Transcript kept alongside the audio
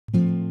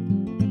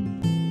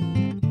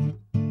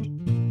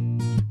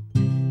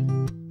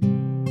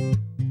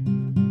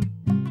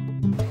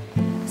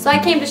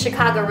I came to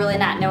Chicago really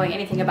not knowing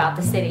anything about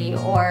the city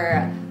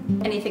or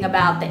anything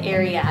about the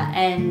area,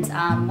 and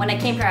when I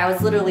came here I was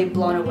literally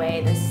blown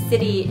away. The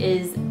city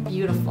is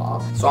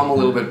beautiful. So I'm a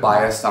little bit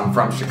biased. I'm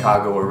from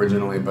Chicago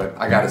originally, but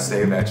I gotta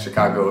say that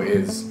Chicago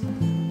is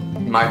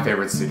my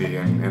favorite city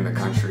in the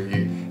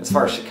country. As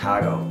far as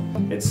Chicago,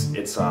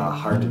 it's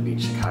hard to beat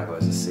Chicago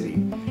as a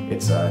city.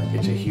 It's a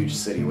huge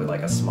city with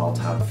like a small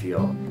town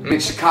feel. I mean,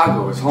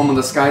 Chicago is home of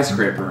the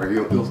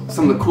skyscraper.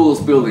 Some of the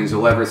coolest buildings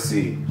you'll ever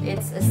see.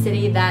 It's a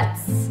city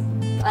that's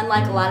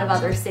unlike a lot of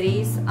other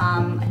cities.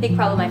 I think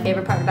probably my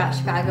favorite part about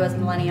Chicago is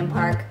Millennium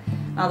Park.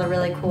 All the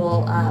really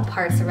cool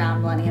parts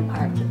around Millennium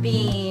Park. The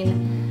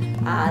Bean,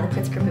 the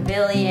Pritzker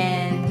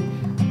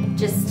Pavilion,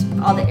 just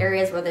all the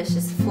areas where there's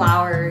just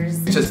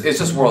flowers. It's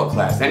just world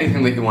class.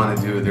 Anything that you want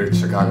to do,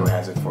 Chicago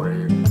has it for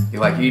you. You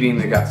like eating,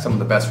 they got some of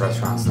the best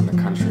restaurants in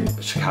the country.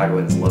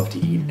 Chicagoans love to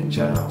eat in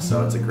general,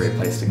 so it's a great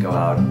place to go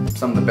out.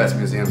 Some of the best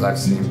museums I've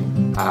seen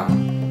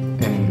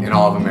in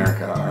all of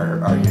America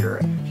are here.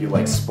 If you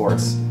like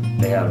sports,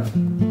 they have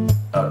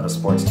a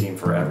sports team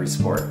for every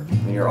sport.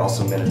 And you're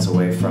also minutes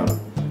away from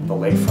the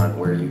lakefront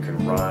where you can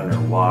run or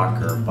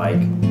walk or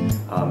bike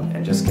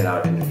and just get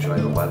out and enjoy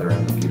the weather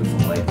and the beautiful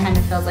lake. It kind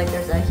of feels like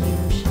there's a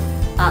huge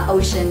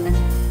ocean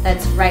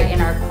that's right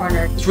in our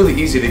corner. It's really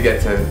easy to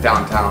get to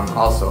downtown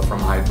also from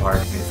Hyde Park.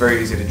 It's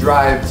very easy to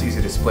drive, it's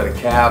easy to split a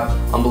cab,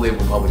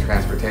 unbelievable public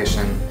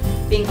transportation.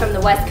 Being from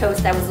the West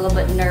Coast, I was a little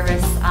bit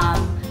nervous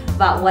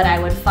about what I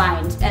would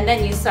find. And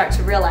then you start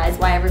to realize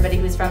why everybody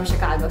who's from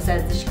Chicago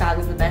says that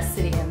Chicago's the best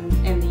city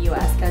in the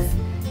US, because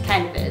it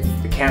kind of is.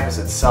 The campus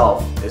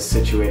itself is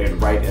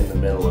situated right in the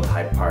middle of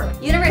Hyde Park.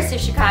 University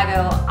of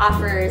Chicago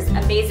offers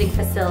amazing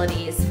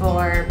facilities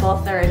for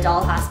both their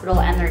adult hospital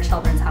and their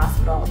children's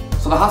hospital.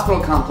 So the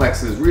hospital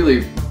complex is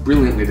really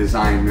brilliantly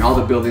designed. I mean, all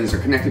the buildings are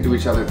connected to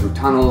each other through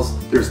tunnels.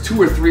 There's 2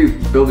 or 3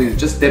 buildings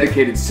just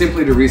dedicated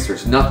simply to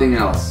research, nothing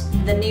else.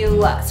 The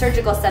new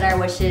surgical center,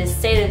 which is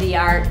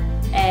state-of-the-art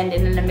and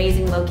in an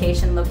amazing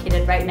location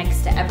located right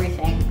next to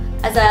everything.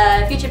 As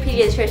a future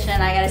pediatrician,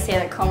 I gotta say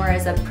that Comer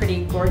is a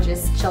pretty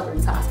gorgeous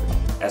children's hospital.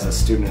 As a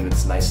student,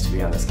 it's nice to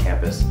be on this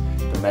campus.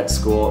 The med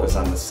school is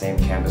on the same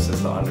campus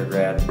as the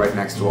undergrad. Right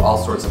next to all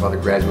sorts of other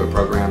graduate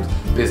programs,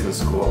 business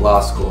school,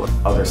 law school.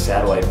 Other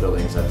satellite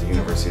buildings that the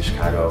University of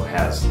Chicago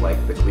has,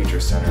 like the Bleacher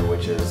Center,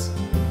 which is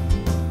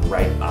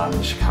right on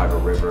the Chicago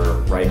River,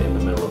 right in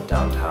the middle of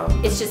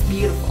downtown. It's just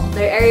beautiful.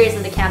 There are areas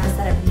of the campus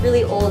that have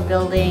really old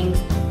buildings,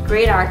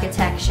 great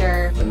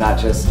architecture. But not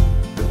just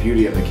the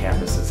beauty of the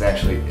campus,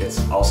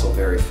 it's also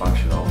very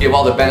functional. You have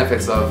all the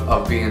benefits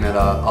of being at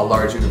a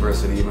large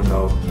university, even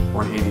though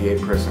we're an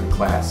 88-person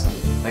class. I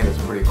think it's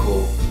a pretty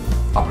cool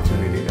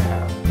opportunity to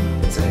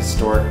have. It's a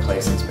historic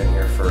place that's been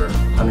here for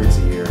hundreds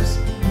of years,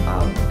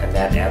 and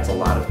that adds a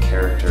lot of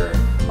character.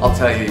 I'll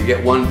tell you, you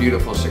get one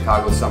beautiful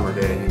Chicago summer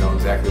day and you know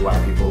exactly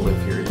why people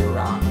live here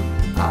year-round.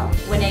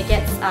 When it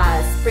gets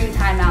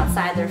springtime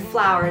outside, there are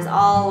flowers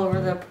all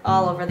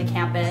over the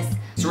campus.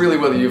 So really,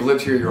 whether you've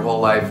lived here your whole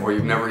life or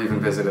you've never even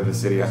visited the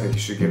city, I think you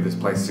should give this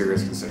place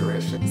serious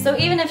consideration. So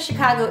even if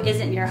Chicago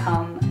isn't your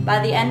home, by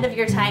the end of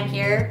your time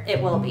here,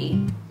 it will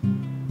be.